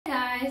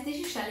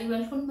Hi,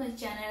 welcome to my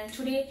channel.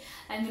 Today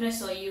I'm gonna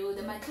show you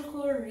the Michael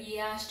Kors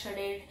Rhea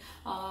studded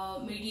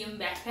medium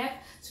backpack.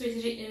 So it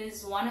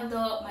is one of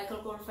the Michael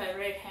Kors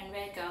favorite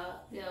handbag.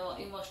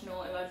 You must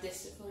know about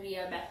this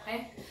Rhea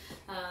backpack.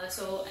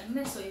 So I'm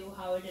gonna show you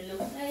how it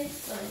looks like.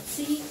 So let's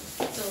see.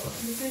 So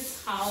this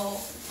is how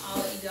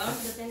it got.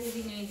 The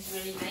packaging is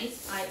really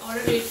nice. I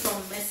ordered it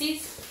from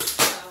Macy's.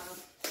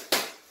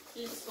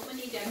 Let's open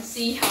it and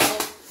see how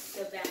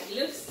the bag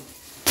looks.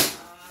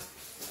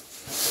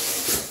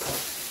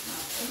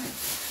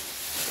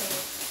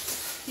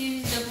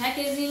 This is the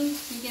packaging,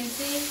 you can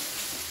see.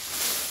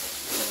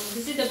 So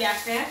this is the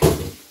backpack.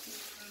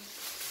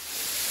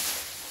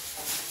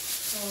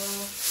 So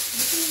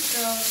this is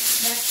the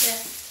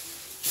backpack.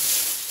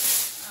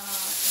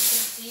 You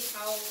can see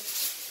how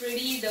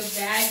pretty the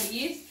bag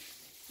is.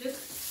 Look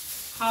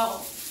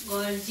how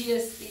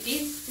gorgeous it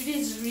is. It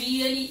is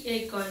really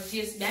a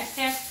gorgeous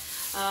backpack.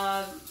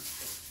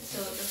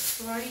 So the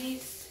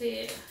price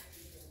here.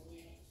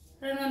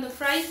 I don't know, the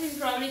price is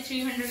probably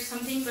 300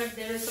 something, but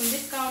there is some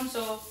discount,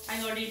 so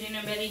I got it in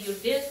a very good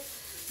deal.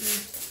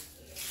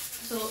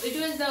 So it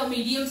was the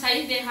medium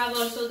size. They have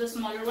also the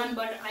smaller one,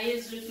 but I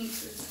was looking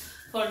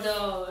for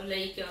the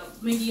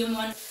medium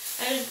one.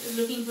 I was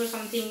looking for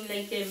something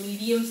like a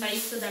medium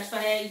size, so that's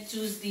why I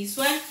choose this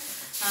one.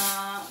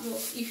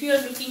 If you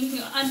are looking,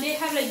 and they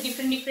have like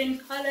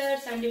different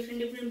colors and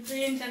different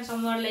prints, and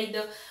some are like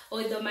the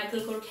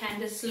Michael Kors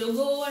canvas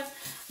logo one,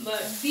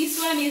 but this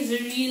one is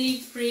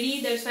really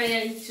pretty. That's why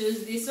I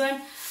choose this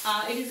one.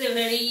 It is a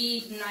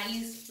very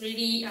nice,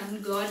 pretty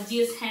and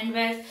gorgeous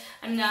handbag,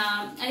 and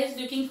I was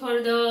looking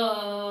for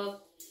the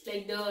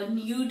the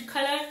nude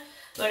color,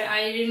 but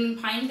I didn't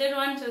find that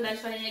one, so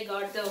that's why I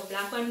got the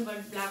black one.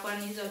 But black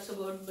one is also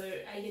good,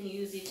 but I can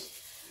use it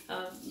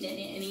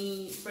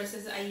any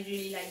process. I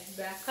really like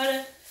black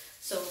color.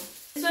 So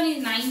this one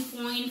is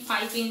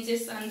 9.5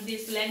 inches, and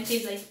this length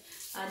is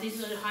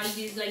this height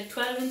is like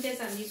 12 inches,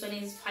 and this one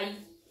is 5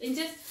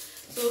 inches.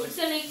 So it's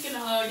a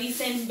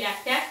decent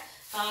backpack.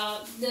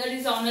 There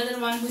is another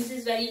one which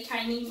is very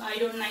tiny. I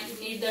don't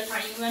need the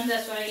tiny one,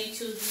 that's why I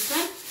choose this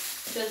one,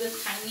 because the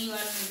tiny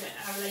one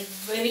are like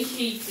very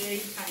tiny,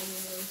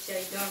 which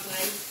I don't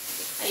like.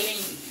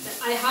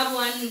 I have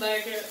one,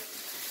 but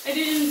I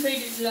didn't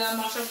fit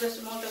most of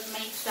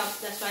my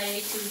stuff. That's why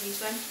I choose this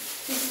one.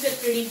 This is a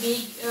pretty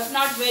big,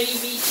 not very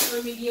big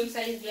or medium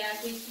sized bag,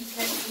 which you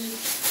can use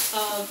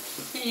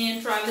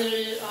in travel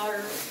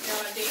or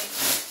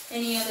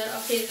any other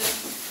occasion.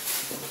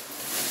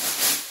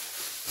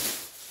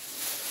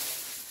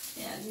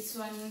 Yeah, this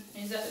one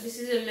is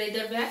a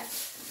leather bag.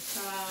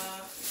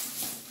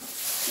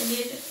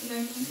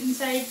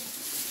 Inside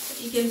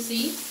you can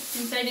see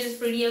inside is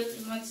pretty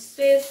much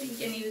space. You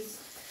can use.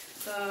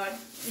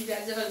 It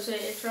has also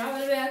a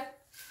travel bag.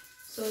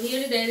 So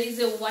here there is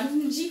a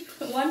one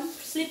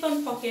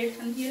slip-on pocket,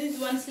 and here is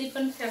one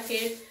slip-on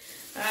pocket,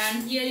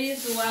 and here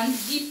is one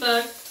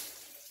zipper.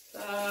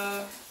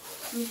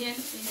 You can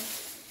see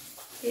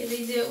here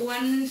is a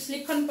one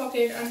slip-on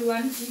pocket and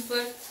one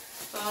zipper,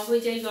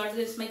 which I got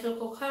this Michael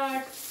Kors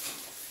card.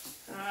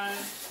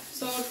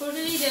 So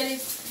totally there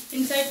is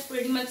inside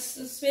pretty much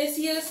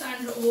spacious,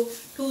 and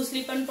two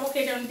slip-on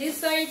pocket on this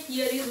side.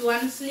 Here is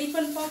one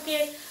slip-on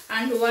pocket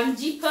and one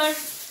zipper,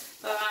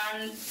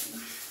 and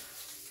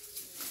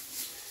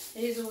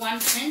there is one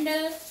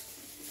handle.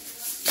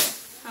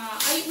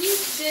 I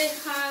wish they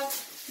have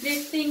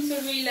these things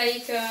would be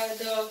like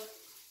the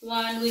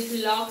one with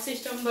lock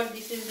system, but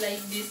this is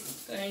like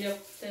this kind of.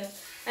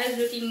 I was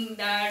looking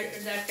that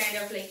kind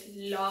of like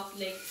lock,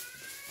 you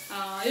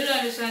will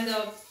understand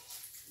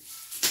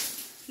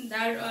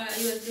that I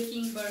was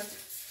looking, but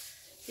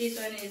this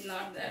one is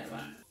not that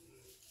one.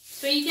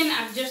 So you can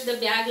adjust the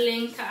bag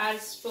length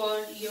as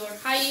per your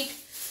height.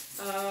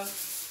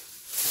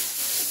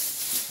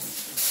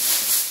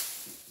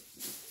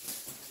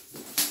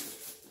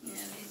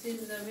 Yeah, this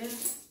is the way.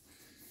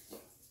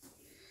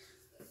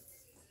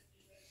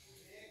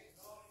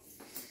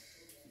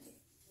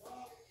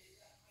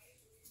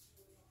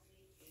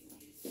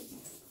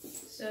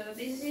 So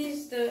this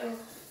is the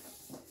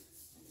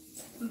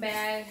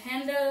bag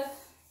handle,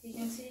 you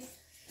can see,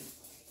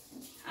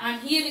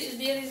 and here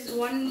there is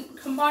one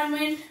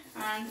compartment,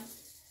 and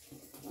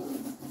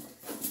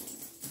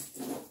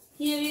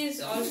here is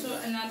also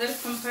another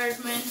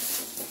compartment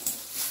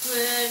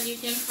where you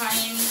can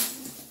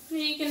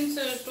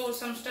store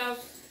some stuff.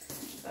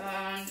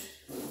 And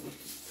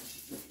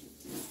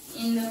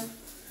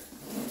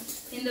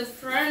in the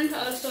front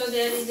also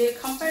there is a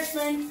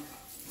compartment,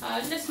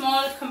 a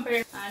small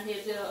compartment, and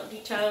here's a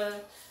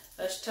detail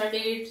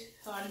studded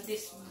on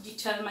this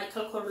detail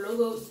Michael Kors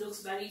logo. It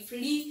looks very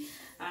pretty,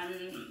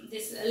 and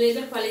this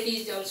leather quality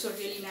is also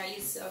really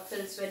nice.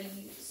 Feels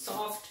very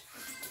soft,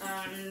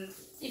 and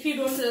if you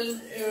don't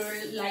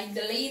like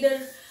the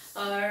leather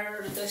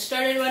or the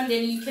studded one,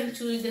 then you can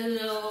choose the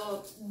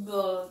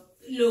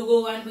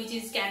logo one, which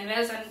is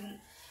canvas and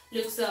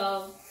looks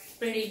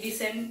pretty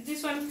decent.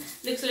 This one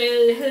looks a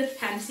little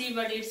fancy,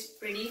 but it's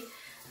pretty.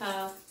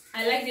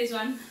 I like this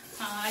one.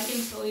 I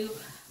can show you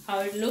how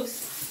it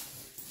looks.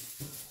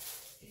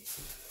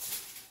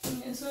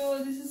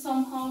 So this is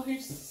somehow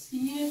it's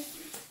here.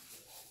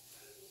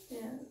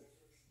 Yeah.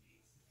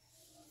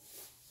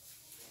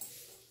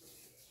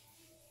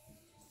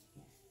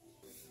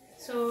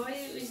 So I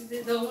use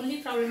the only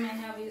problem I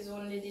have is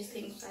only these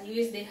things. I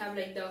use they have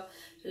like the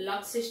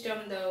lock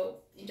system, the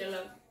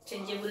interlock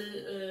changeable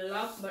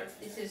lock, but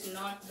this is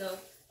not the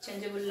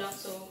changeable lock,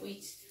 so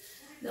which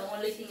the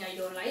only thing I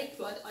don't like.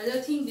 But other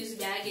thing, this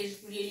bag is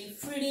really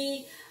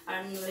pretty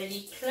and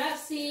very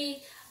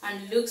classy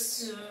and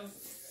looks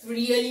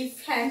really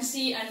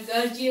fancy and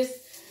gorgeous.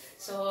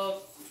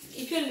 So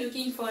if you're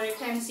looking for a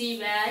fancy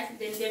bag,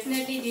 then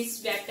definitely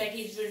this backpack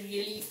is a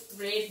really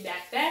great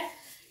backpack.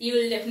 You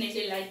will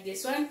definitely like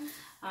this one.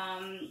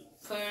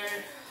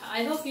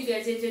 I hope you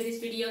guys enjoyed this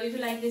video. If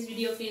you like this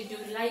video, please do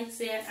like,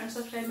 share and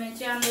subscribe my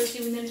channel. See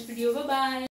you in the next video. Bye bye.